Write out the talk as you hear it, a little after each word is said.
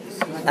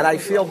And I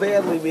feel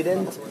badly we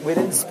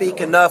didn't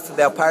speak enough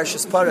about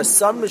Parshas Parah.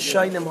 Some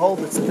Rishonim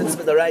hold it's a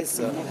mitzvah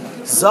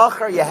d'oraisa.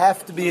 Zachar, you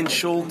have to be in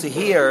shul to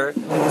hear.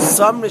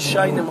 Some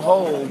Rishonim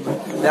hold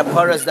that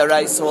Parah is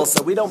d'oraisa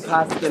also. We don't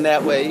paskin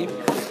that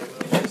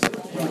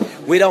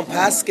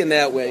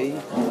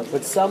way.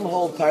 But some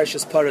hold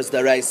Parshas Parah is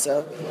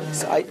d'oraisa.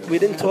 So we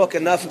didn't talk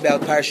enough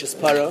about Parshas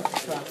Parah.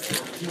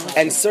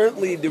 And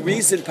certainly the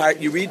reason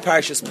you read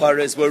Parshas Parah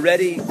is we're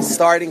already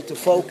starting to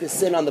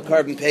focus in on the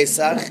Korban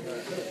Pesach.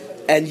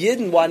 And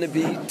Yidden want to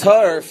be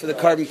tar for the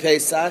Korban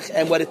Pesach,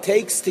 and what it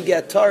takes to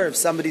get tar if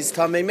somebody's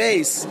Tamei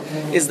Meis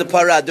is the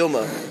Parah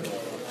Adumah.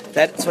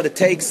 That's what it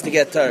takes to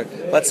get tar.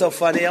 What's so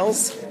funny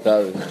else?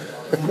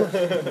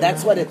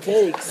 That's what it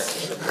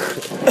takes.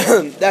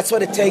 That's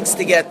what it takes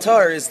to get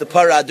tar is the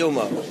Parah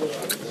Adumah.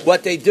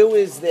 What they do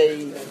is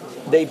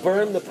they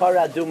burn the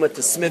Parah Adumah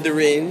to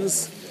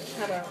smithereens,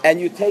 and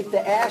you take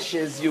the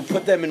ashes, you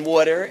put them in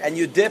water, and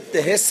you dip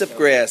the hyssop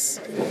grass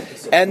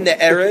and the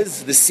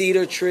erez, the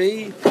cedar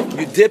tree,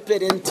 you dip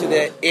it into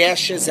the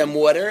ashes and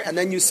water, and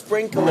then you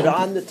sprinkle it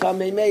on the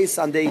Tamei Meis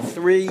on day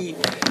 3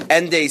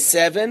 and day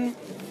 7,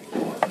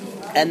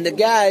 and the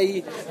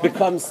guy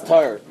becomes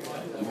tar.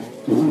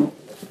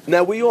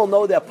 Now we all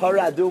know that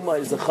Parah Adumah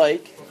is a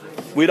chayk.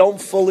 We don't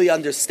fully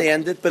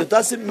understand it, but it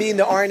doesn't mean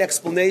there aren't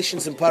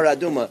explanations in Parah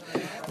Adumah.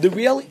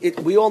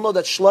 We all know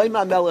that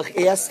Shlomo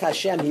HaMelech asked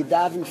Hashem, he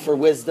davened for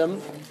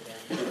wisdom,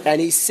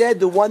 and he said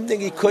the one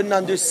thing he couldn't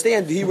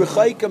understand, he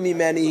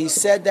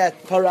said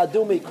that Parah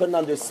Adumah he couldn't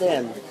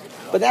understand.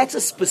 But that's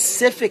a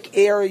specific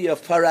area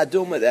of Parah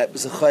Adumah that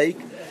was a chayk.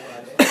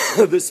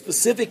 The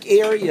specific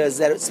area is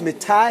that it's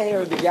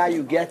mitaher, the guy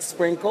who gets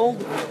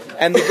sprinkled,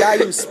 and the guy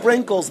who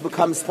sprinkles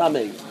becomes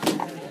tamei.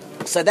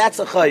 So that's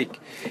a chayk.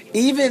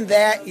 Even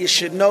that, you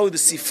should know the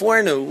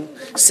Sifornu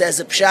says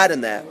a pshat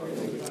in that.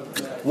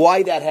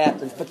 Why that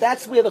happens. But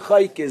that's where the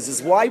chayk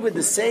is why would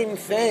the same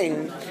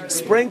thing,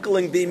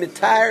 sprinkling, be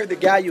mitar, the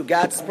guy who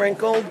got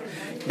sprinkled,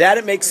 that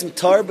it makes him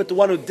tar, but the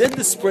one who did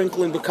the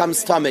sprinkling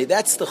becomes tamei.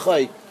 That's the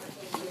chayk.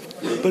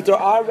 But there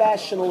are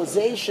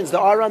rationalizations,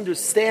 there are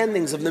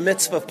understandings of the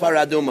mitzvah of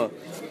Parah Adumah.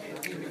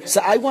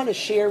 So I want to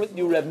share with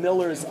you Reb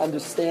Miller's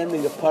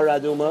understanding of Parah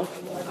Adumah.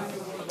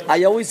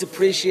 I always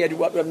appreciated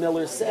what Reb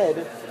Miller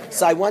said,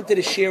 so I wanted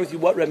to share with you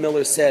what Reb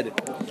Miller said.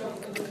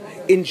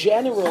 In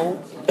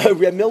general,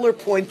 Reb Miller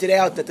pointed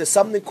out that there's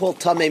something called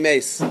Tamei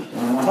Meis.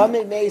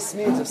 Tamei Meis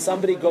means if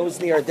somebody goes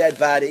near a dead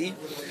body,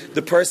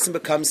 the person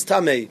becomes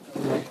Tamei.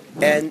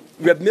 And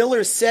Reb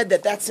Miller said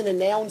that that's an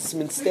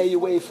announcement, stay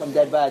away from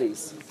dead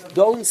bodies.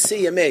 Don't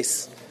see a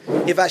mace.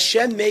 If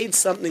Hashem made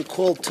something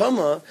called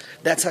Tumah,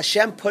 that's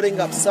Hashem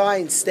putting up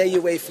signs, stay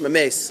away from a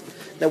mace.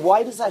 Now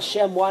why does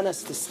Hashem want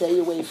us to stay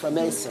away from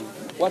Mason?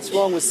 What's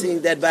wrong with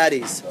seeing dead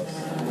bodies?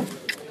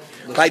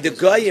 By the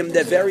Goyim,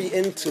 they're very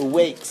into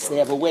wakes. They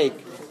have a wake.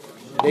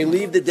 They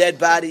leave the dead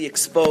body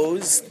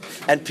exposed,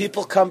 and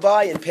people come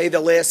by and pay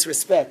their last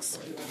respects.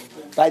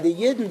 By the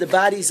Yidden, the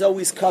body's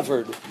always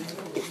covered,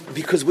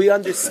 because we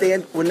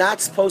understand we're not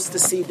supposed to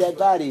see dead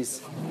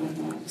bodies.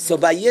 So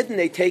by Yidden,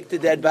 they take the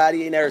dead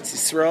body in Eretz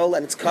Yisrael,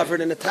 and it's covered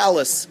in a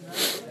talus.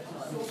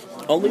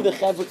 Only the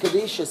Chevra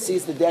Kadisha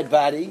sees the dead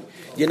body.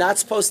 You're not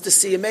supposed to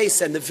see a mace.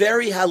 And the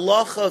very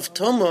halacha of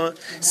Tumah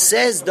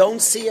says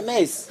don't see a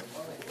mace.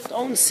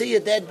 Don't see a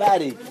dead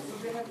body.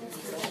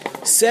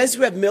 Says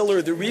Reb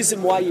Miller, the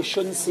reason why you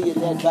shouldn't see a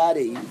dead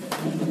body,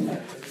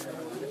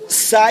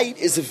 sight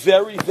is a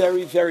very,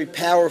 very, very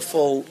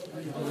powerful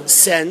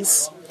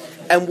sense.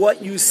 And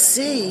what you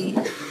see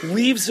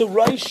leaves a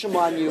reishim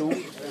on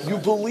you. You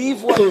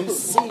believe what you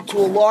see to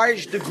a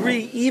large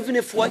degree, even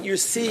if what you're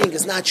seeing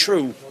is not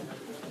true.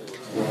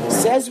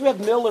 Says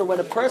Reb Miller, when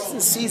a person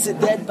sees a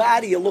dead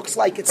body, it looks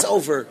like it's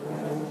over.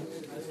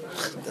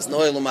 There's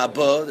no Elam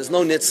Abba, there's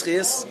no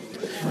Nitzchis,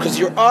 because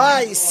your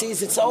eye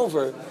sees it's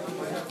over.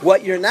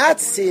 What you're not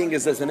seeing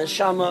is there's an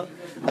Neshama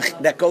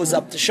that goes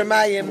up to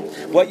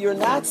Shemayim. What you're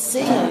not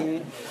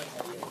seeing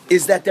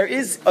is that there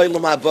is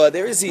Elam Abba,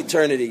 there is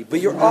eternity, but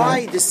your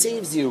eye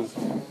deceives you.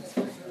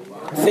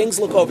 Things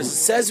look over.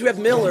 Says Reb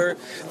Miller,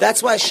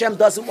 that's why Hashem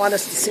doesn't want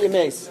us to see a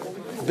mace.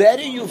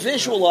 Better you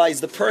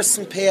visualize the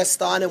person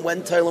passed on and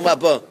went to Elam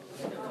Haba.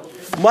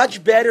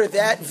 Much better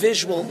that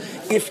visual.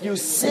 If you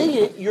see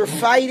it, you're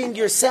fighting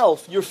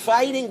yourself. You're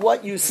fighting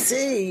what you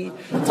see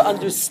to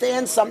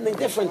understand something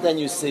different than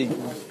you see.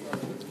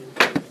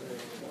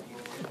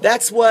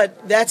 That's what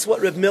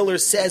Reb Miller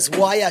says,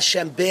 why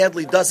Hashem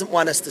badly doesn't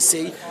want us to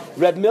see.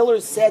 Reb Miller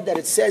said that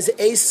it says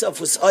Esav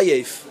was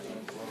Ayef.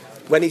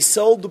 When he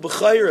sold the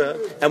Bechayra,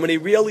 and when he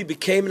really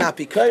became an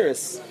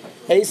Apikairis,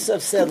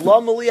 Esav said,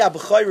 Lamali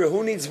Abechayra,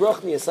 who needs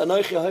Ruchnias?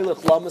 Anochi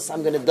Hailach Lamas,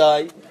 I'm going to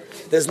die.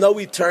 There's no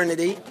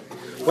eternity.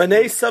 When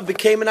Esav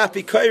became an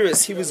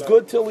Apikairis, he was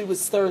good till he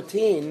was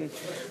 13.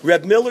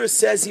 Reb Miller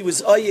says he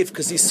was Ayif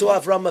because he saw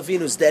Avram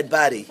Avinu's dead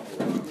body.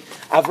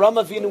 Avram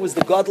Avinu was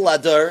the Gadol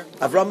Adar.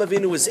 Avram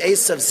Avinu was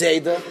Esav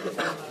Zayda,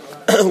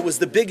 was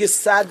the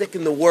biggest tzaddik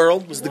in the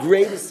world, was the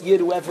greatest Yid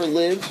who ever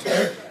lived.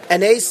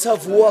 And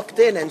Esav walked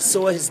in and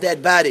saw his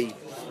dead body.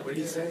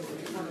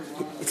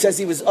 It says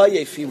he was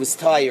ayef, he was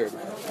tired.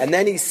 And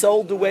then he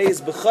sold away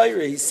his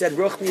bechayra. He said,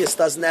 Ruchnius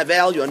doesn't have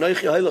value. I'm going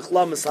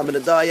to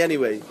die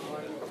anyway.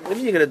 What are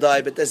you going to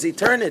die? But there's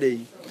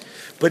eternity.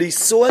 But he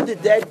saw the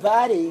dead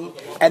body,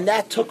 and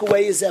that took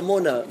away his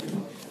emunah.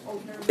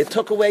 It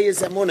took away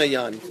his emunah,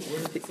 Jan.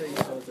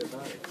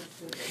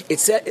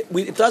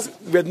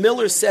 Reb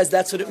Miller says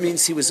that's what it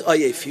means. He was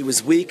ayef, he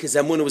was weak, his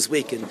emunah was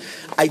weakened.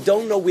 I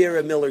don't know where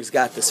Reb Miller's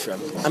got this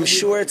from. I'm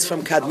sure it's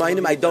from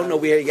Kadmainim. I don't know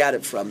where he got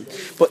it from.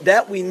 But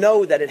that we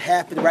know that it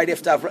happened right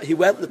after Avram. He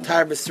went to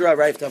Tar B'Sra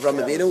right after Avram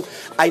Avinu.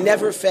 I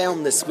never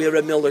found this where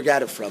Reb Miller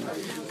got it from.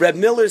 Reb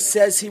Miller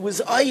says he was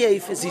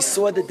ayef as he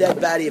saw the dead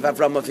body of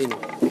Avram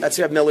Avinu. That's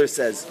what Reb Miller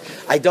says.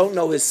 I don't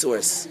know his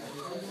source.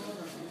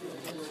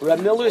 Reb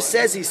Miller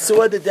says he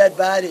saw the dead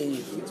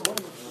body.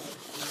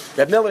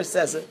 Reb Miller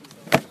says it.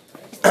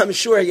 I'm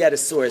sure he had a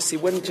source. He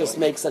wouldn't just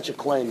make such a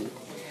claim.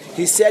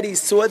 He said he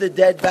saw the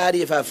dead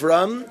body of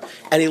Avram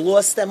and he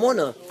lost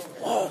emunah.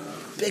 Oh,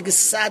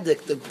 biggest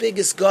tzaddik, the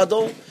biggest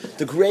gadol,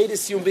 the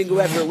greatest human being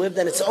who ever lived,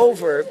 and it's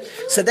over.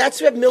 So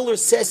that's what Reb Miller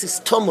says is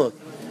tumah.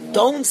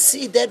 Don't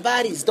see dead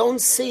bodies. Don't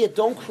see it.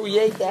 Don't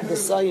create that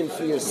messiah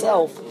for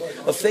yourself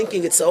of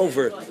thinking it's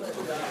over.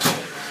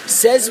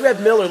 Says Reb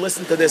Miller,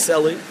 listen to this,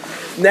 Eli.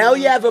 Now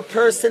you have a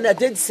person that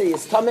did see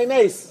his tamei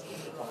meis.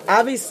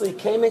 Obviously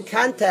came in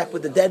contact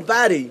with the dead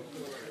body.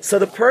 So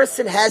the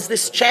person has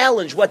this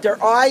challenge. What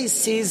their eyes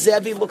see,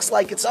 Zevi, looks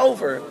like it's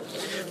over.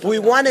 But we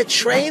want to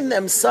train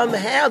them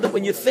somehow that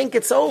when you think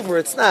it's over,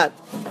 it's not.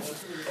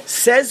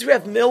 Says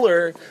Reb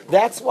Miller,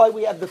 that's why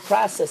we have the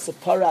process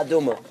of Parah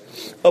Adumah.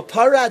 A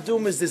Parah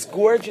Adumah is this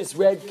gorgeous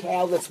red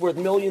cow that's worth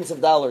millions of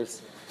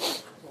dollars.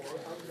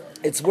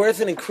 It's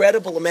worth an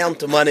incredible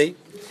amount of money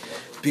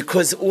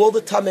because all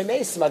the tamei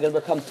meisim are going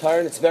to become tar,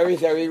 and it's very,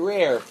 very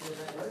rare.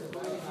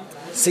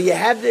 So you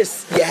have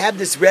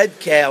this red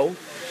cow.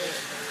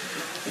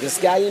 This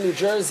guy in New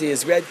Jersey,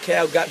 his red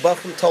cow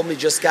Bachman told me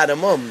just got a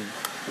mum.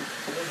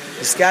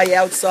 This guy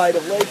outside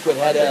of Lakewood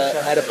had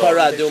a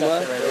Parah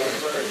Adumah.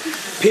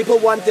 People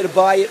wanted to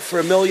buy it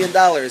for $1 million.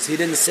 He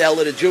didn't sell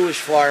it, a Jewish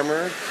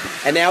farmer,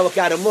 and now it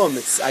got a mum.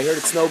 I heard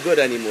it's no good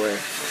anymore.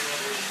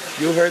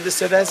 You heard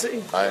this,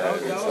 Avesi? I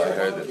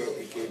heard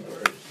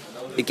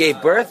this. It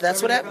gave birth?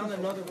 That's what happened?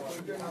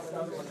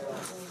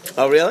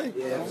 Oh, really?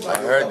 I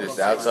heard this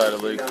outside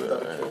of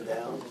Lakewood.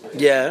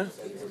 Yeah.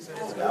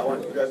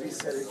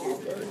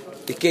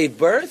 It gave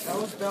birth?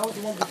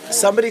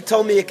 Somebody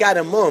told me it got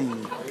a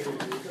mum.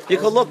 You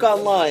can look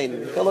online.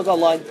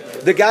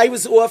 The guy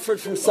was offered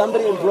from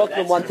somebody in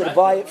Brooklyn, wanted to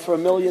buy it for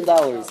 $1 million.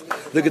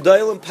 The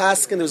Gedolim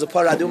Paskin, there was a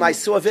Parah Adumah. I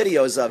saw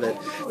videos of it.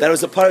 That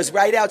it was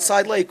right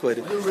outside Lakewood.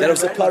 That it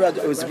was a Parah.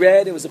 It was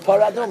red. It was a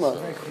Parah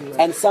Adumah.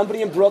 And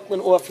somebody in Brooklyn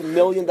offered $1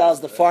 million.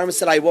 The farmer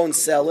said, "I won't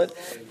sell it."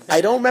 I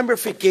don't remember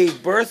if it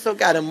gave birth or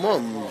got a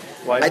mum.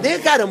 I think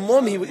it got a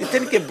mum. It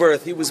didn't give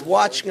birth. He was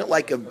watching it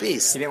like a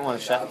beast. He didn't want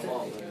to shut it.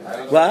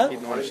 What? He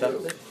didn't want to shut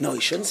it? No, he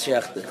shouldn't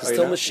shecht it. Because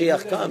till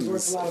Mashiach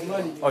comes. Oh,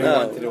 he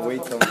wanted to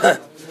wait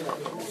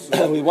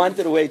till... We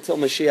wanted to wait till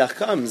Mashiach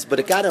comes. But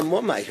it got a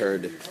mum, I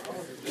heard.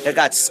 It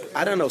got,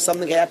 I don't know,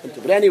 something happened to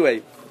it. But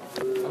anyway,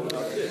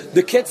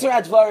 the Kitzur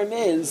Advarim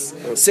is,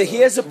 so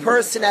here's a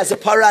person as a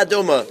Parah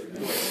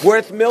Adumah,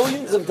 worth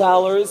millions of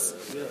dollars,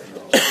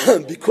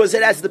 because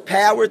it has the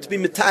power to be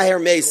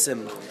Mitaher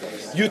Mesim.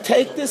 You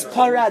take this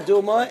Parah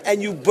Adumah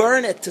and you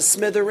burn it to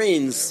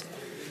smithereens.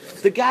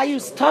 The guy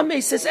who's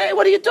tamei says, "Hey,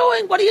 what are you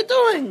doing? What are you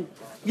doing?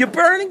 You're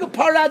burning a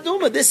Parah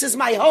Adumah. This is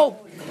my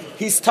hope."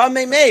 He's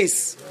tamei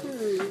meis.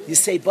 You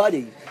say,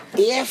 "Buddy,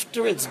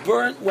 after it's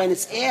burnt, when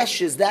it's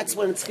ashes, that's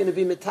when it's going to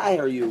be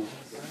Mitaher you.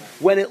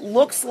 When it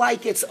looks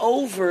like it's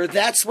over,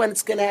 that's when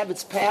it's going to have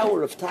its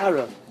power of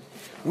Tara."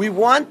 We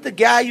want the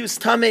guy who's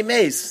tamei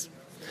meis,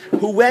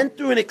 who went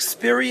through an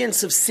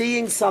experience of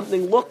seeing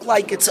something look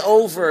like it's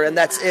over and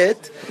that's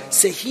it.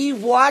 So he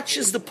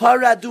watches the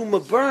Parah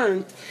Adumah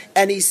burnt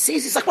and he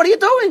sees, he's like, "What are you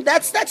doing?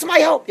 That's my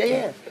hope."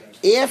 Yeah.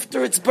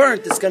 After it's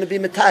burnt, it's going to be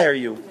Mitaher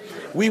you.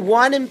 We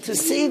want him to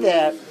see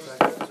that.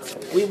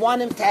 We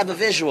want him to have a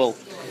visual.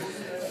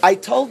 I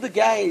told the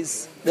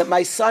guys that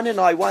my son and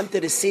I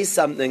wanted to see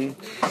something.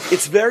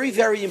 It's very,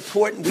 very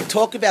important. We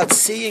talk about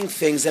seeing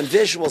things, and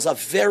visuals are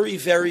very,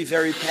 very,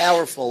 very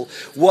powerful.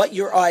 What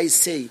your eyes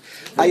see.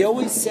 I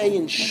always say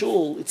in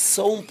shul, it's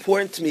so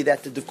important to me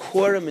that the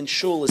decorum in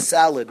shul is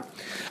solid.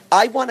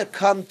 I want to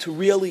come to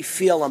really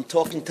feel I'm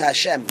talking to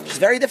Hashem. It's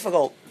very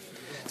difficult.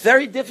 It's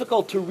very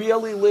difficult to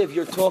really live.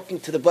 You're talking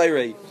to the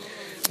Bayrei.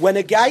 When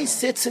a guy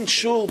sits in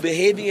shul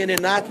behaving in a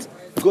not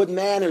good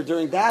manner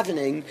during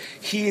davening,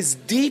 he is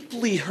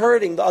deeply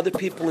hurting the other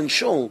people in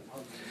shul.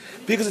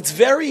 Because it's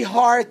very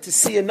hard to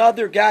see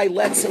another guy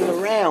letzing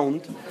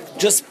around,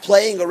 just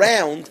playing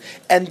around,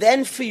 and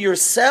then for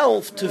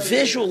yourself to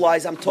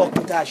visualize, I'm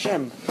talking to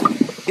Hashem.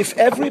 If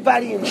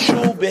everybody in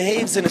shul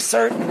behaves in a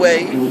certain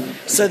way,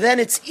 so then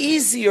it's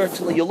easier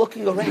to, you're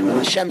looking around,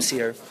 Hashem's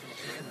here.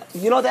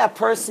 You know that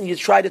person, you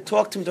try to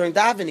talk to him during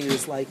davening,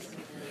 he's like,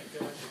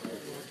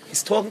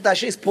 he's talking to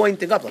Hashem, he's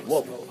pointing up, like,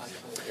 whoa.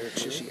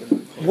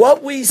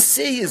 What we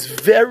see is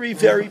very,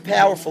 very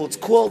powerful. It's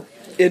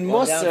In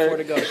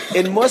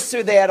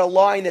Musar, they had a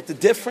line that the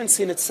difference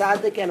in a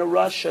tzaddik and a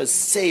rasha is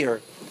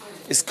seir,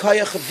 is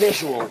koyach, a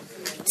visual.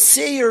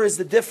 Seir is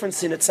the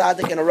difference in a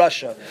tzaddik and a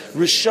rasha.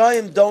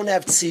 Rishayim don't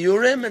have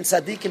tziyurim and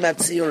tzaddikim have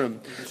tziyurim.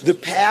 The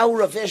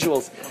power of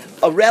visuals.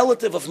 A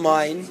relative of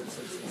mine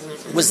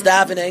was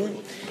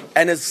davening,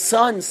 and his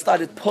son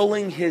started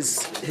pulling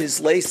his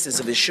laces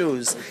of his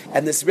shoes,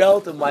 and this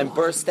relative of mine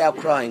burst out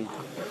crying.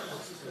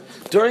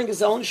 During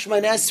his own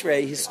Shemon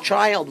Esrei, his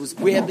child was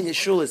grabbing his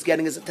shoelace,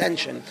 getting his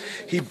attention.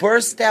 He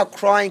burst out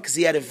crying because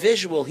he had a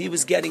visual. He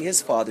was getting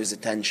his father's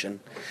attention.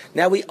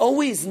 Now, we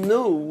always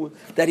knew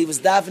that he was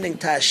davening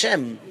to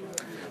Hashem,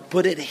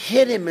 but it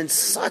hit him in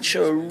such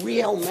a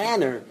real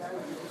manner.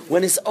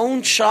 When his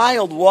own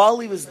child, while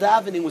he was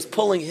davening, was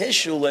pulling his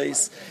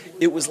shoelace,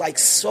 it was like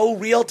so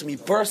real to me.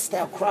 He burst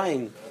out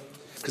crying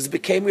because it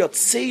became real.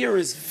 Tziyur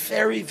is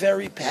very,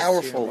 very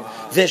powerful.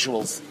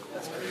 Visuals.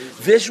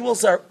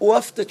 Visuals are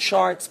off the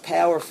charts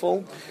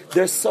powerful.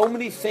 There's so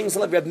many things.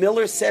 Like Reb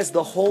Miller says,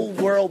 the whole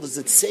world is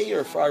a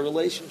tziyur for our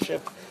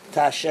relationship to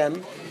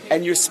Hashem.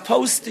 And you're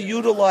supposed to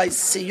utilize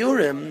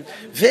tziyurim,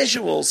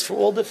 visuals, for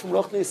all different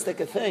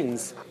ruchnistic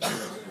things.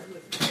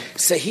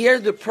 So here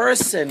the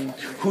person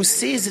who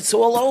sees it's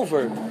all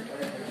over,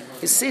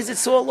 he sees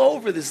it's all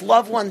over, this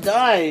loved one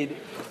died,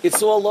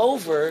 it's all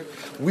over,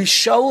 we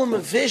show him a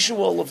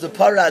visual of the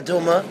Parah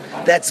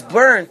Adumah that's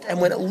burnt,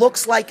 and when it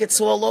looks like it's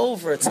all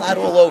over, it's not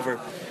all over.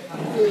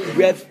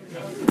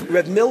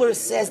 Reb Miller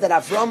says that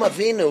Avram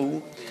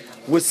Avinu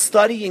was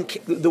studying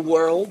the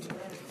world,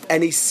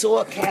 and he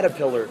saw a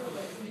caterpillar.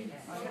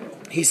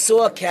 He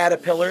saw a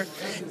caterpillar,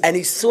 and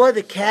he saw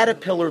the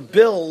caterpillar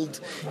build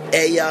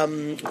a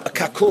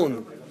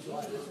cocoon.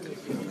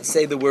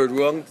 Say the word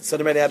wrong.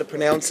 Somebody know how to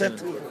pronounce it?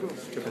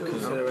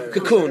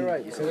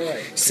 Cocoon.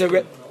 So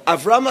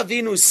Avram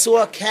Avinu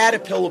saw a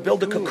caterpillar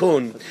build a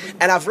cocoon,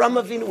 and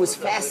Avram Avinu was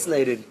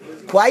fascinated.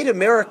 Quite a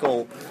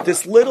miracle.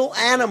 This little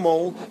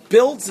animal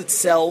builds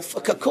itself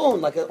a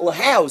cocoon, like a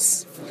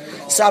house.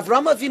 So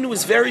Avram Avinu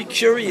was very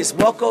curious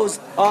what goes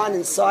on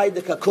inside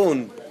the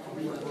cocoon.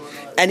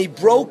 And he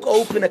broke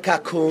open a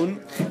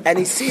cocoon, and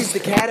he sees the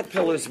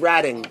caterpillars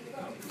ratting.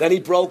 Then he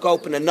broke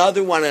open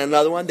another one and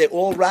another one. They're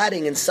all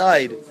rotting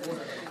inside.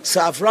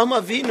 So Avram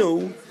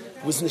Avinu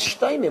was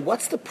nishtayim.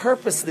 What's the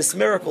purpose of this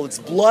miracle? Its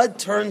blood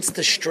turns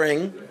to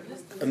string.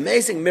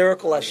 Amazing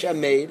miracle Hashem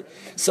made.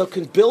 So it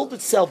can build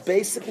itself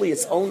basically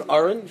its own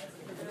aron.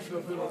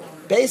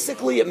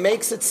 Basically it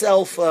makes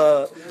itself,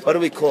 what do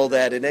we call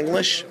that in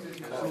English?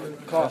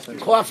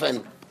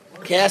 Coffin.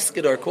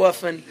 Casket or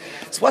coffin.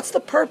 So what's the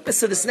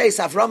purpose of this nace?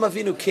 Avram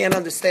Avinu can't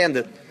understand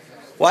it.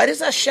 Why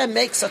does Hashem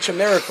make such a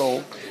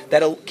miracle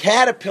that a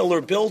caterpillar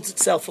builds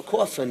itself a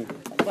coffin?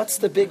 What's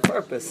the big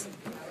purpose?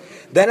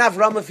 Then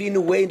Avram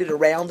Avinu waited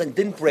around and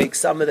didn't break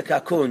some of the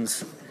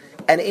cocoons.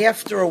 And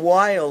after a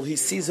while, he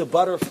sees a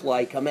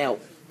butterfly come out.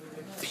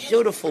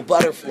 Beautiful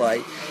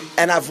butterfly.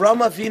 And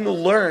Avram Avinu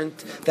learned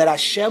that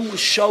Hashem was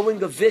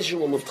showing a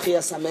visual of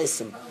Tchias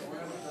HaMesim.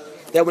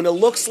 That when it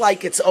looks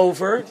like it's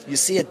over, you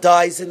see it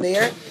dies in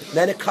there,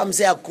 then it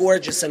comes out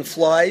gorgeous and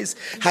flies.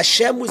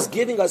 Hashem was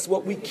giving us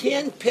what we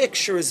can't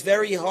picture, is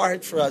very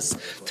hard for us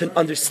to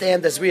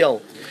understand as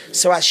real.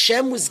 So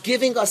Hashem was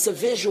giving us a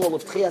visual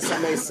of Tchias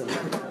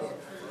HaMesim.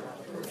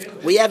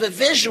 We have a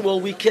visual,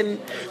 we can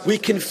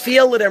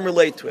feel it and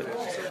relate to it.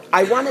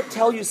 I want to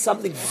tell you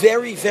something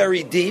very,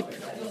 very deep.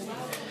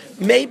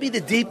 Maybe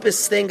the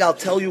deepest thing I'll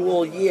tell you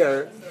all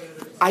year.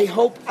 I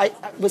hope,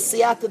 with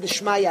Siyata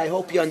D'Shmaya, I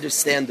hope you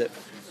understand it.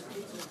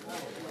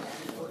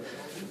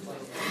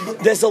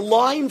 There's a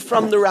line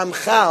from the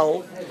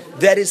Ramchal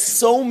that is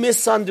so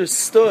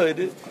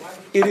misunderstood.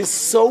 It is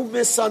so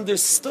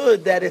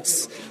misunderstood that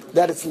it's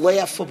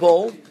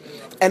laughable.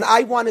 And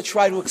I want to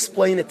try to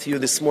explain it to you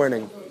this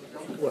morning.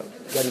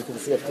 Getting to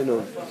this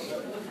afternoon.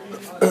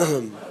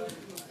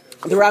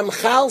 The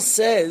Ramchal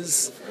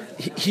says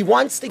he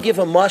wants to give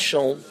a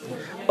mashal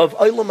of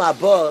Olam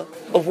Haba,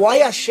 of why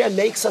Hashem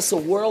makes us a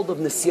world of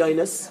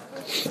nisyonos.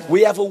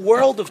 We have a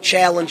world of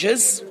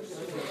challenges,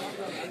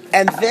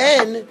 and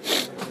then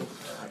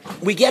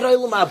we get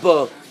Olam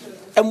Haba.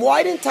 And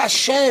why didn't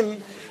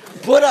Hashem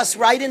put us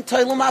right into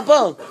Olam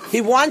Haba? He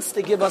wants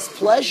to give us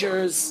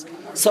pleasures,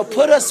 so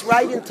put us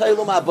right into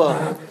Olam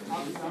Haba.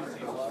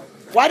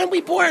 Why don't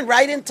we born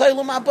right into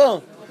Olam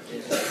Haba?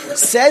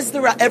 Says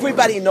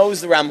everybody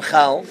knows the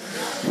Ramchal,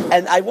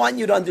 and I want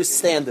you to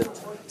understand it.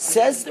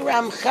 Says the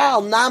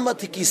Ramchal, Nama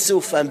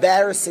Tikisufa,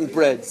 embarrassing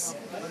breads.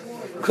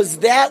 Because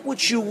that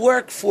which you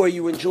work for,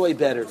 you enjoy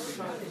better.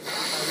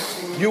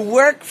 You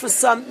work for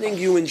something,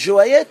 you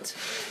enjoy it.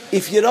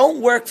 If you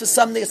don't work for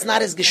something, it's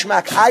not as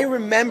gishmak. I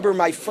remember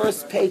my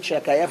first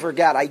paycheck I ever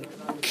got. I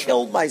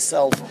killed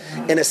myself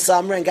in a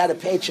summer and got a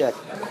paycheck.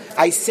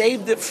 I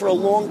saved it for a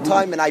long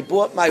time, and I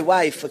bought my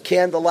wife a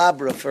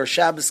candelabra for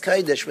Shabbos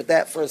Kodesh with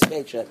that first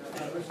paycheck.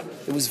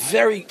 It was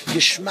very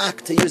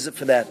gishmak to use it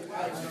for that.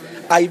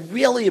 I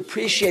really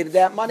appreciated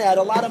that money. I had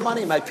a lot of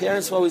money. My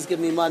parents would always give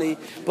me money.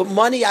 But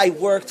money I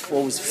worked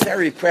for was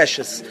very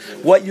precious.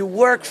 What you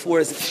work for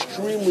is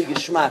extremely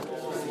gishmak.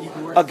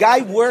 A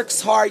guy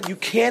works hard. You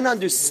can't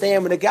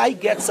understand when a guy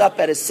gets up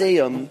at a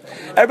siyum.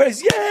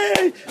 Everybody's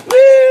yay,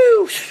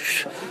 woo,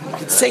 you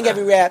can sing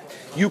every rap.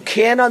 You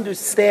can't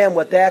understand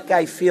what that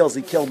guy feels.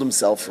 He killed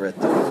himself for it.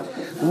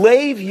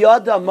 Leiv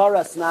yada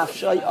maras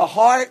nafshay. A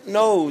heart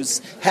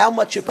knows how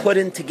much you put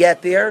in to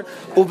get there.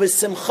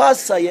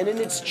 Ubesimchasay, and in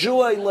its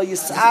joy, la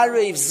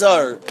yisarev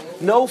zar.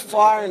 No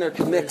foreigner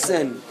can mix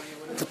in.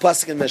 It's a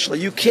pasuk in Mishnah.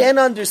 You can't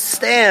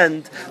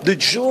understand the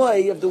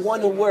joy of the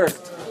one who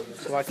worked.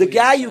 The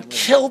guy who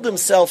killed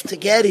himself to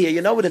get here.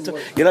 You know what it?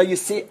 You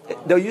see,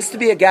 there used to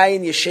be a guy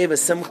in Yeshiva,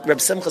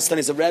 Reb Simcha,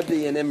 he's a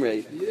Rabbi in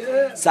Imre.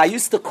 So I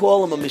used to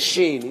call him a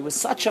machine. He was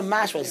such a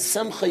mashma.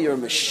 Simcha, you're a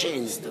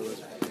machine, dude.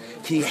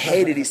 He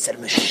hated. He said,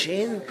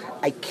 "Machine,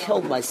 I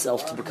killed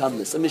myself to become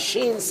this. A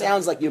machine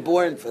sounds like you're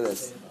born for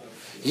this.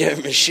 You're a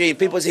machine.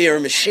 People say you're a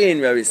machine,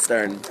 Rabbi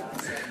Stern.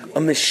 A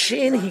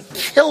machine. He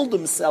killed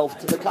himself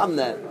to become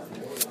that.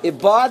 It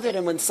bothered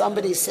him when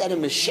somebody said a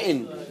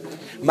machine."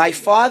 My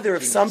father,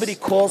 if somebody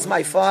calls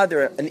my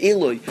father an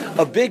Eloi,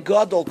 a big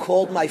gadol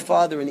called my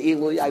father an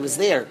Eloi, I was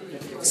there.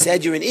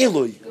 Said, "You're an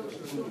Eloi."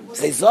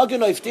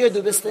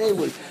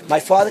 My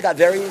father got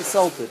very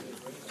insulted.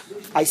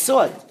 I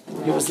saw it.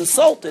 He was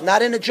insulted,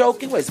 not in a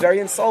joking way. He's very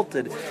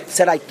insulted. He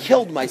said, "I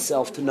killed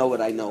myself to know what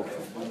I know.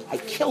 I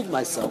killed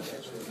myself."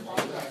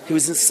 He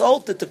was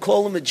insulted to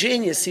call him a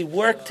genius. He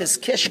worked his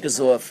kishkas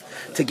off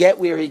to get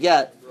where he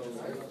got.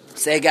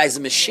 Say a guy's a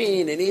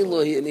machine, an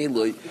Eloi, an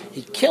Eloi.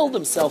 He killed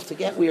himself to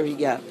get where he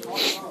got.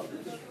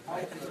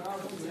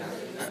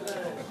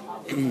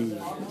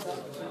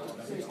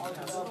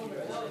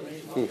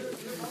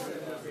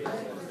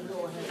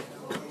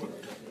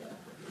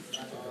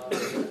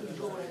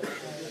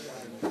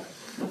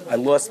 I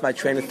lost my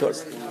train of thought.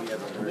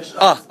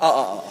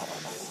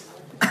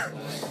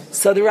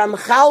 So the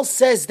Ramchal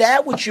says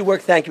that which you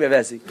work. Thank you,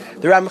 Bevezi.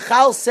 The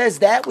Ramchal says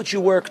that which you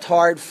worked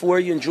hard for,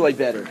 you enjoy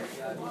better.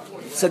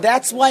 So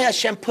that's why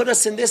Hashem put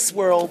us in this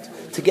world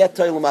to get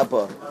to Olam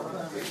Haba.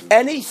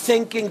 Any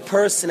thinking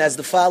person has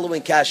the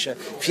following kasha.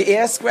 If you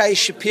ask Rai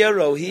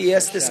Shapiro, he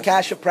asked this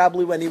kasha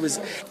probably when he was.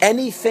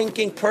 Any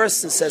thinking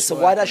person says, so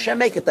why did Hashem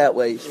make it that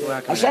way?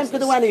 Hashem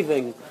could do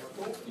anything.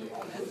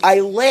 I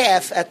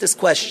laugh at this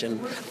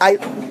question.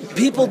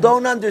 People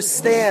don't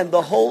understand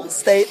the whole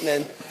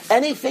statement.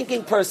 Any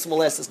thinking person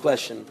will ask this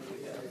question.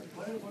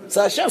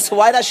 So Hashem, so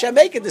why did Hashem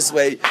make it this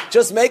way?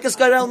 Just make us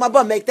go to Olam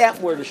Haba, make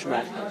that word a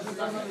shema.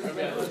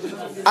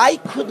 I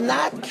could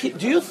not keep.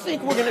 Do you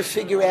think we're going to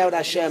figure out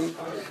Hashem?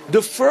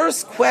 The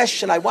first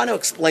question, I want to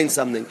explain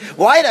something.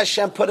 Why did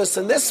Hashem put us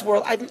in this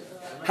world?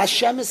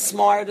 Hashem is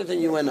smarter than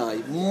you and I.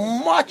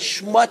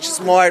 Much, much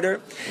smarter.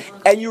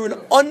 And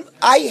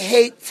I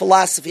hate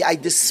philosophy. I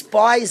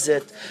despise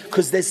it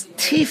because there's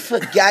tifa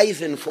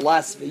gaiva in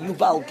philosophy. You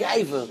bal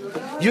gaiva.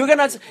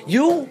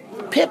 You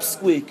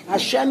pipsqueak.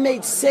 Hashem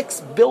made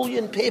 6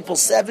 billion people,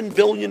 7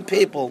 billion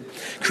people.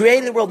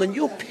 Created the world, and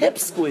you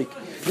pipsqueak.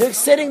 You're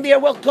sitting there,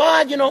 well,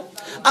 God,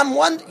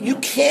 you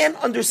can't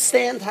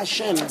understand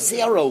Hashem.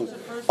 Zero.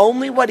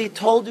 Only what He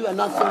told you and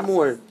nothing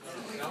more.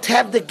 To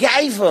have the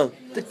gaiva,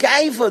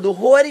 the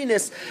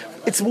haughtiness.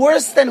 It's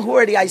worse than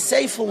haughty. I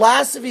say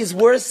philosophy is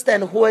worse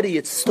than haughty.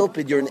 It's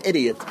stupid. You're an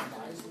idiot.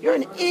 You're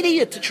an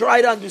idiot to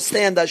try to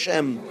understand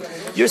Hashem.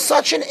 You're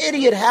such an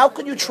idiot. How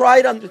could you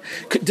try to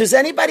Does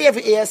anybody ever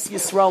ask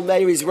Yisrael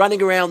Meir, he's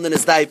running around in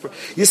his diaper,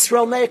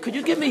 Yisrael Meir, could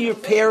you give me your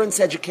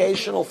parents'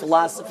 educational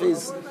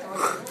philosophies?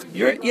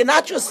 You're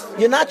not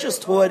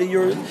just haughty,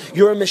 you're a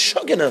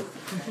meshugana.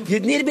 You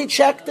need to be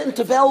checked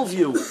into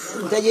Bellevue.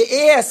 That you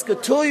ask a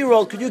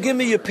 2-year-old, could you give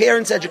me your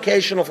parents'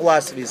 educational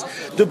philosophies?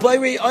 The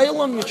Bayrei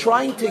Olam, you're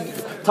trying to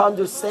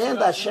understand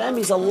Hashem,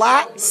 He's a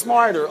lot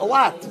smarter, a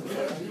lot.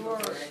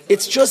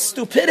 It's just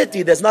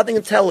stupidity. There's nothing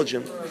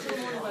intelligent.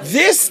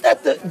 This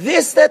that the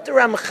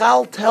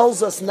Ramchal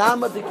tells us,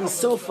 Nama de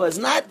Kisufa, is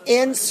not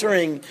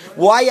answering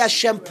why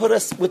Hashem put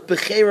us with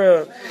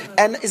Bechira,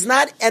 and is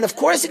not. And of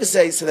course, you can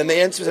say, so then the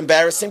answer is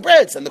embarrassing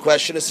breads, and the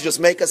question is to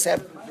just make us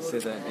happy.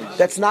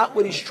 That's not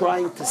what he's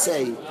trying to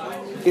say.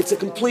 It's a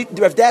complete.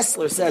 Rav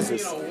Dessler says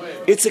this.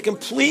 It's a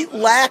complete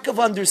lack of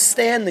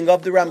understanding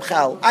of the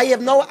Ramchal.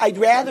 I'd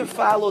rather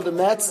follow the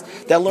Mets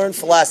than learn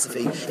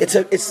philosophy.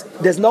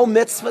 There's no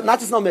mitzvah, not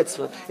just no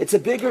mitzvah. It's a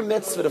bigger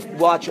mitzvah to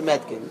watch a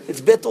Met game.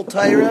 It's Bittul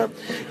Torah.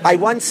 I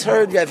once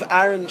heard Rav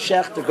Aaron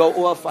Schechter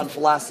go off on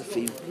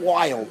philosophy.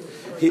 Wild.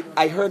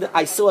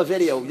 I saw a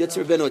video.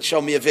 Yitzhak Rabbeinu would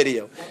show me a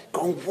video.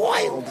 Going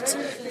wild.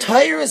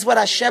 Torah is what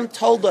Hashem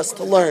told us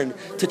to learn.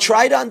 To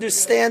try to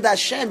understand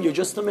Hashem, you're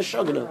just a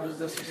meshugana.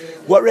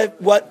 What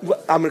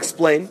I'm going to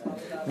explain.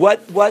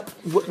 What the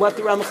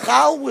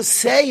Ramchal was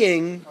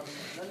saying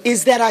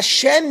is that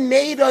Hashem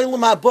made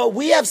Olam Haba.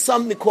 We have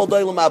something called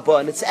Olam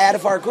Haba, and it's out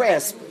of our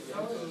grasp.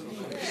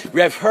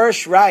 Rev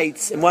Hirsch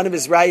writes in one of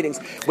his writings,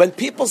 when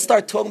people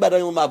start talking about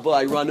Olam Haba,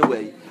 I run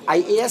away.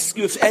 I ask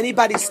you, if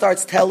anybody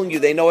starts telling you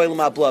they know Olam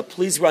Haba,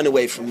 please run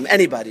away from them.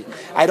 Anybody.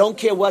 I don't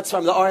care what's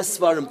from the Ar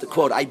Svarim, the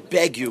quote. I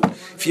beg you.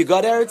 If you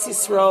go to Eretz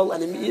Yisrael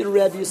and a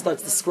Rebbe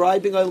starts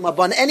describing Olam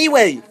Haba in any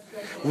way,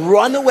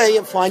 Run away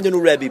and find a new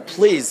Rebbe.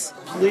 Please,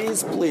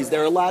 please, please.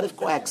 There are a lot of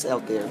quacks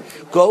out there.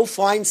 Go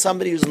find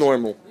somebody who's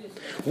normal.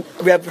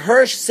 Reb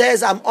Hirsch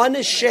says, I'm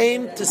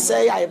unashamed to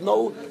say I have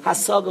no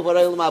hasag of what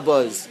Olam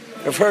Haba is.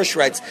 Reb Hirsch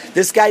writes,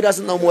 this guy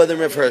doesn't know more than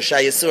Reb Hirsch,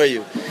 I assure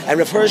you. And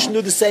Reb Hirsch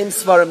knew the same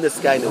svarim this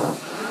guy knew.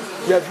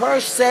 Reb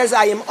Hirsch says,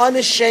 I am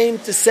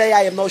unashamed to say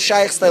I have no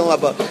shaykh to Olam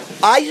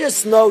Haba. I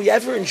just know, you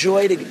ever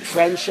enjoyed a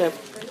friendship,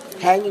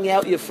 hanging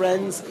out with your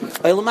friends?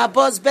 Olam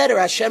Haba is better.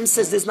 Hashem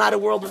says there's not a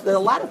world, there are a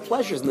lot of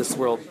pleasures in this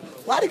world.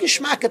 A lot of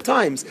geschmack at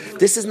times.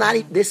 This is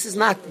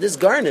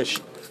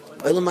garnished.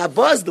 Olam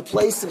Haba is the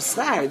place of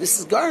star. This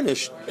is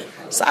garnished.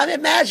 So I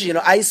imagine,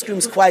 ice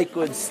cream's quite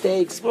good,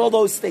 steaks, all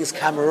those things,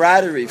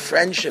 camaraderie,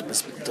 friendship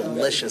is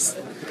delicious.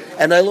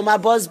 And Olam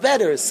Haba is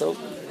better.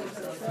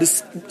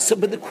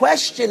 But the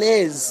question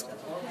is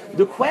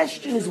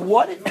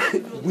what,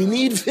 we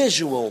need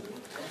visual.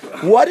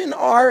 What in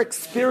our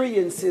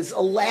experiences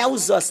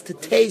allows us to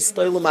taste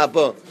Olam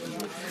Haba?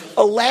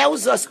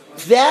 Allows us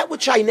that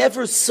which I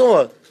never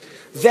saw,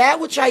 that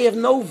which I have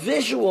no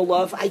visual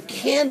of, I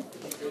can't.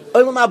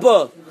 Olam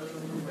Haba.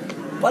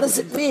 What does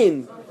it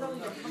mean?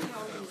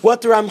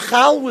 What the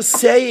Ramchal was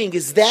saying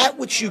is that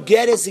which you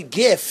get as a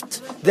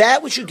gift,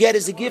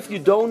 you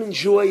don't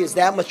enjoy is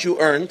that much you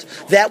earned,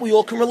 that we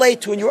all can relate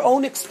to in your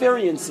own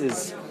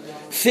experiences.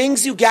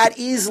 Things you got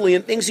easily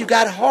and things you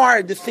got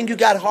hard, the thing you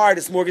got hard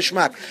is more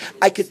geschmack.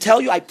 I could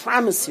tell you, I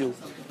promise you,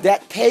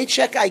 that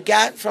paycheck I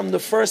got from the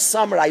first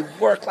summer, I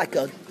worked like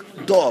a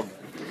dog.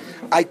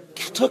 I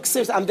took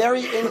seriously, I'm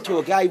very into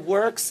a guy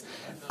works.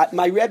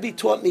 My Rebbe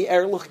taught me,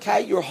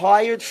 you're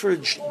hired for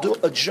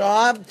a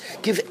job,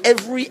 give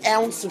every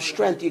ounce of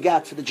strength you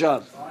got for the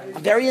job.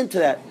 I'm very into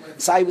that.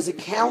 So I was a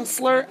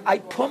counselor, I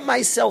put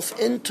myself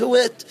into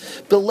it,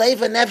 b'leiv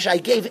nefesh, I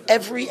gave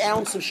every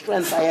ounce of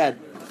strength I had.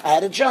 I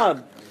had a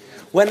job.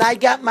 When I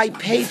got my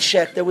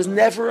paycheck, there was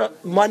never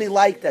money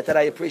like that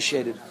I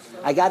appreciated.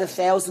 I got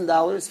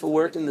 $1,000 for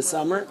work in the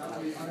summer.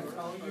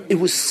 It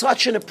was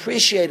such an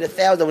appreciated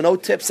 $1,000. There were no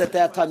tips at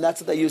that time.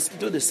 That's what they used to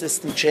do. The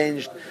system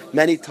changed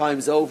many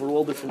times over,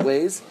 all different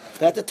ways.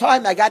 But at the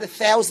time, I got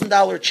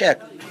 $1,000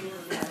 check.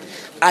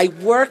 I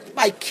worked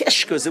by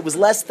kishkas. It was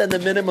less than the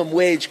minimum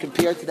wage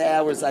compared to the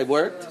hours I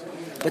worked.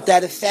 But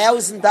that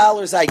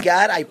 $1,000 I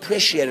got, I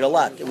appreciated a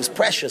lot. It was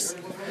precious.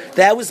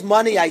 That was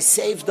money I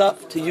saved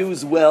up to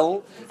use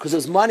well, because it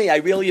was money I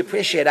really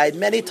appreciate. I had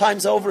many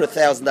times over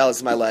 $1,000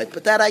 in my life,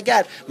 but that I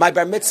got. My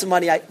bar mitzvah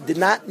money, I did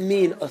not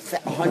mean a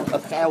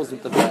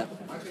thousandth of that.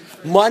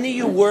 Money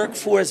you work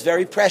for is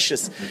very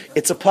precious.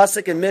 It's a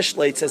pasuk in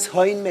Mishlei. It says,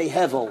 Hoin mei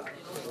hevel.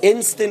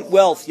 Instant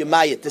wealth,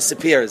 yamayit,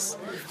 disappears.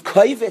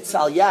 Koivetz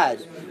al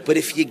yad. But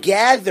if you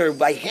gather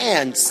by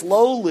hand,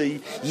 slowly,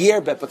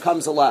 yerbet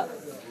becomes a lot.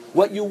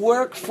 What you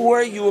work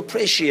for, you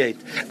appreciate.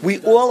 We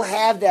all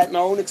have that in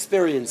our own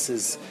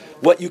experiences.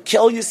 What you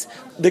kill,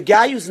 the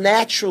guy who's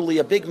naturally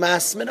a big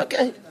massman,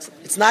 okay,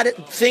 it's not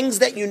things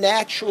that you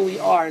naturally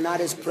are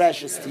not as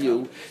precious to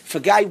you. If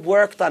a guy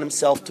worked on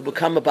himself to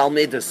become a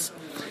Balmidus,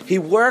 he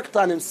worked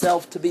on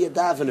himself to be a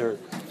davener,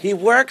 he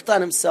worked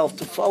on himself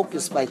to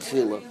focus by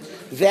tefillah.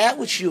 That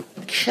which you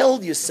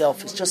killed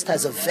yourself just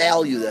has a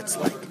value that's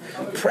like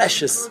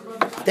precious,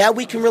 that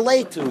we can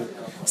relate to.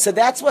 So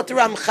that's what the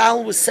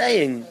Ramchal was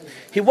saying.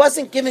 He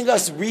wasn't giving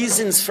us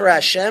reasons for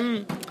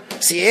Hashem.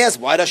 So he asked,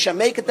 why does Hashem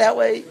make it that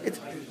way?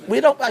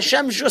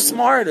 Hashem's just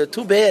smarter.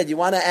 Too bad. You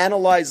want to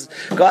analyze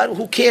God?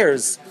 Who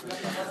cares?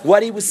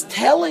 What he was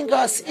telling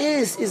us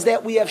is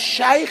that we have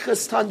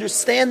shaykhs to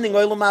understanding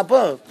Olam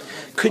Haba.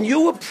 Can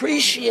you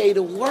appreciate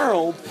a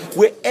world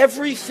where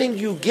everything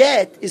you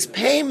get is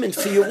payment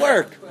for your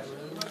work?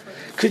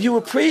 Could you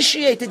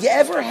appreciate, did you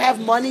ever have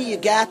money you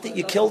got that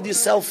you killed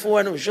yourself for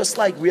and it was just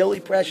like really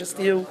precious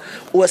to you?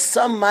 Or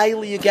some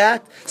mile you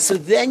got? So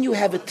then you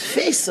have a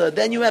tfesa,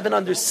 then you have an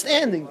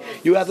understanding.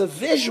 You have a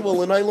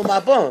visual in Olam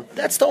Haba.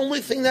 That's the only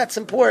thing that's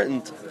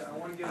important.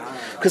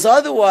 Because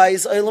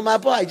otherwise, Olam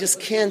Haba,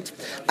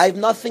 I have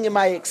nothing in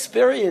my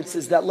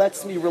experiences that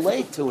lets me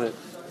relate to it.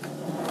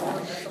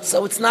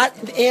 So it's not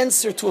an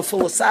answer to a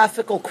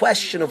philosophical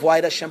question of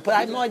why does Hashem put.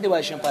 I have no idea why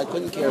Hashem put. I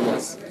couldn't care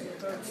less.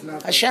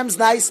 Hashem's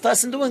nice to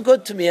us and doing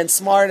good to me and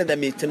smarter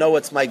than me to know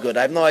what's my good.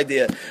 I have no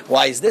idea.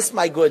 Why is this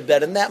my good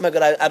better than that my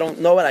good? I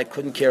don't know it. I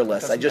couldn't care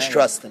less. I just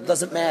trust him.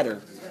 Doesn't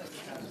matter.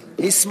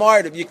 He's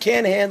smart. If you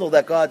can't handle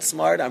that God's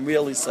smart, I'm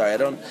really sorry. I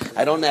don't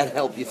know how to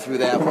help you through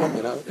that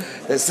one.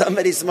 There's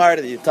somebody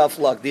smarter than you. Tough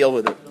luck. Deal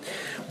with it.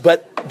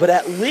 But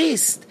at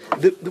least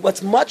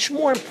what's much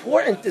more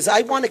important is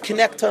I want to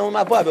connect to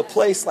Olam Haba. I have a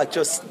place like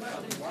just.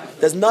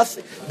 There's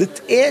nothing. The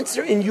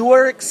answer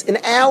in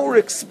our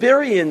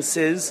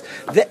experiences,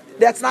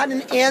 that's not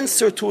an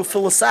answer to a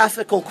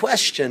philosophical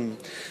question.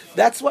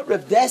 That's what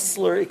Reb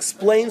Dessler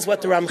explains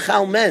what the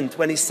Ramchal meant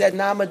when he said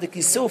Nama de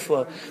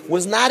Kisufa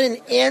was not an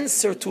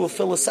answer to a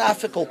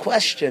philosophical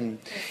question.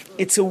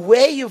 It's a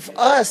way of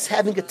us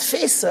having a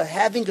tfesa,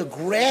 having a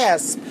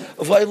grasp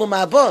of Olam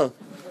Haba.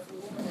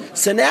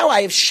 So now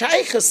I have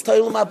shaykhs to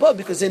Olam Haba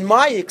because in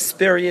my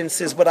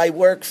experiences, what I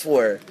work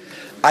for,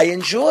 I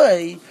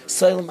enjoy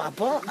Olam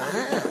Haba.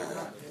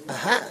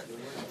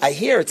 I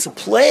hear it's a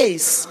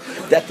place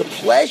that the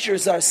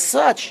pleasures are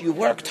such, you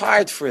worked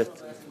hard for it.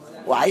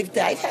 Well, I've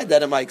had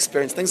that in my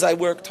experience. Things I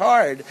worked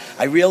hard,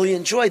 I really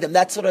enjoy them.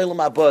 That's what Olam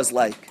Haba is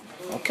like.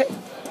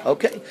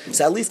 Okay.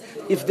 So at least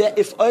if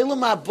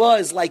Olam Haba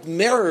is like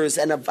mirrors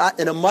in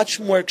a much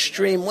more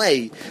extreme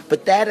way,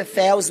 but that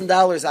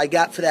 $1,000 I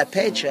got for that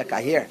paycheck,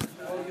 I hear.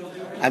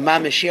 I'm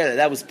mamish here.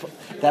 That was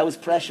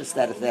precious.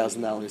 That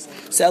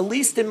 $1,000. So at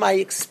least in my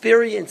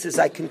experiences,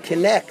 I can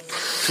connect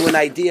to an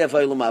idea of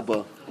Olam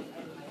Haba.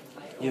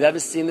 You've ever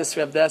seen this,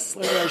 Reb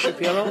Dessler,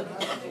 Shapiro?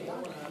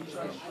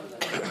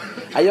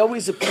 I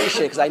always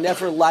appreciate, because I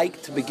never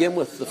liked to begin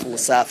with the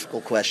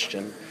philosophical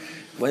question.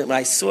 When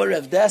I saw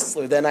Reb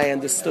Dessler, then I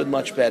understood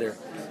much better.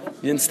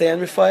 You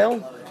understand,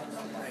 Raphael?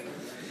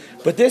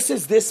 But this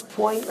is this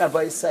point,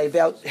 Rabbi say,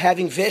 about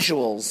having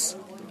visuals.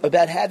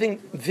 About having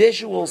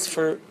visuals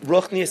for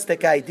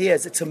ruchniistic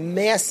ideas. It's a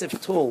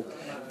massive tool.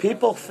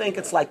 People think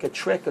it's like a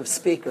trick of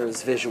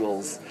speakers,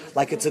 visuals.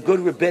 Like it's a good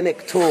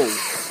rabbinic tool.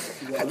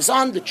 I was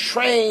on the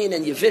train,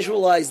 and you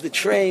visualize the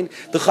train.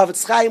 The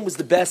Chavetz Chaim was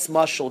the best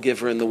mashal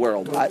giver in the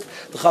world.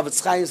 The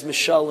Chavetz Chaim's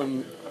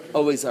mishalim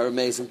always are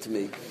amazing to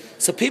me.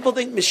 So people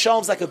think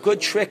mishalim's like a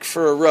good trick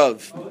for a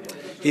Rav.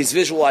 He's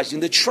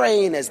visualizing the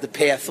train as the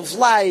path of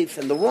life,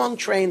 and the wrong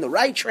train, the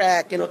right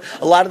track. A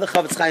lot of the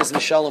Chavetz Chaim's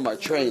mishalim are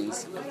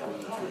trains.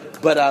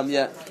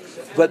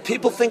 But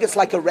people think it's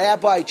like a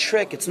rabbi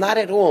trick. It's not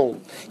at all.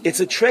 It's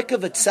a trick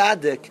of a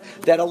tzaddik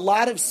that a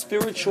lot of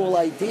spiritual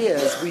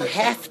ideas, we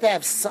have to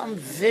have some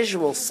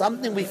visual,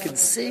 something we can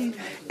see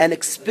and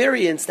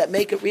experience that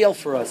make it real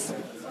for us.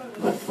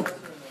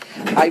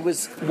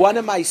 One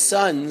of my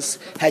sons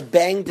had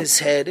banged his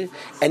head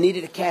and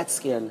needed a CAT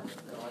scan.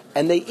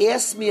 And they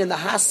asked me in the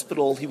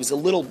hospital, he was a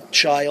little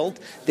child,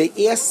 they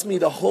asked me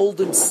to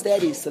hold him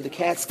steady so the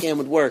CAT scan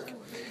would work.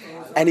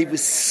 And he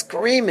was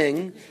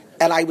screaming,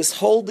 and I was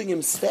holding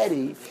him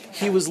steady.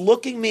 He was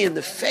looking me in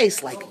the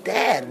face like,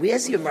 Dad,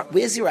 where's your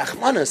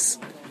Rachmanis?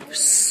 He was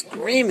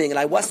screaming, and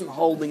I wasn't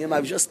holding him. I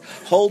was just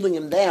holding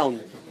him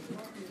down.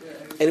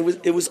 And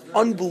it was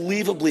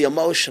unbelievably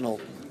emotional.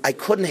 I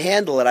couldn't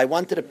handle it. I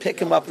wanted to pick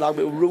him up, and I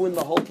would ruin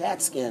the whole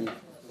CAT scan.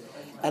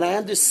 And I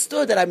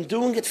understood that I'm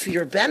doing it for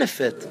your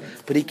benefit,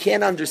 but he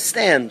can't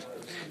understand.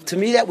 To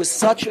me, that was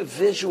such a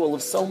visual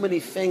of so many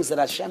things that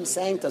Hashem's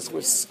saying to us.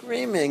 We're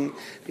screaming.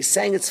 He's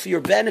saying it's for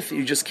your benefit.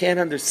 You just can't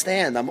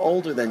understand. I'm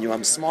older than you.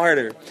 I'm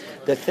smarter.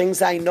 The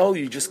things I know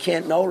you just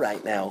can't know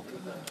right now.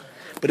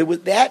 But it was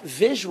that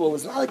visual.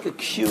 It's not like a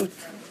cute.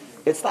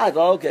 It's not like,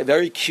 okay,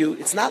 very cute.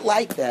 It's not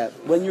like that.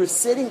 When you're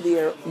sitting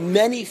there,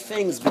 many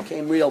things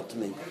became real to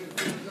me.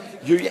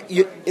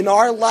 In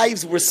our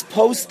lives, we're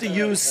supposed to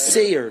use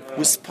seer.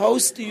 We're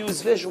supposed to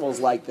use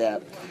visuals like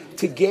that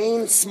to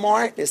gain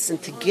smartness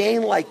and to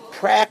gain like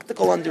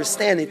practical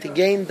understanding, to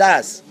gain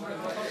das.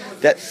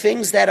 That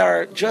things that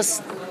are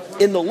just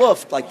in the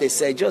luft, like they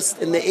say, just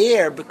in the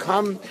air,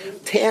 become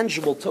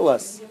tangible to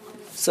us.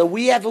 So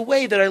we have a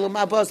way that Olam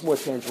Haba is more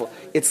tangible.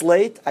 It's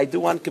late. I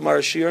do want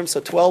Gemara Shirim, so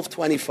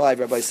 12:25,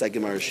 Rabbi say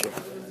Gemara Shirim.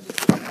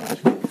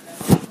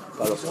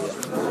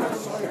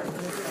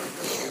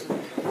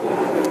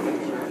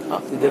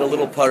 We did a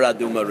little Parah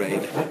Adumah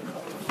raid.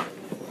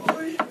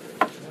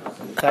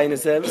 I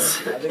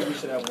think we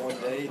should have one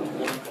day,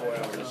 24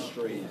 hours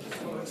straight.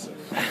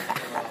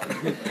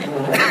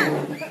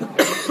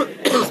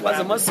 This was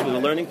a must. We were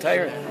learning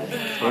Torah.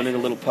 Learning a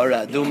little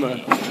Parah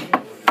Adumah,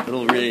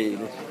 little raid.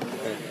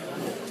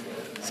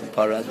 Some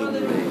Parah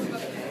Adumah raid.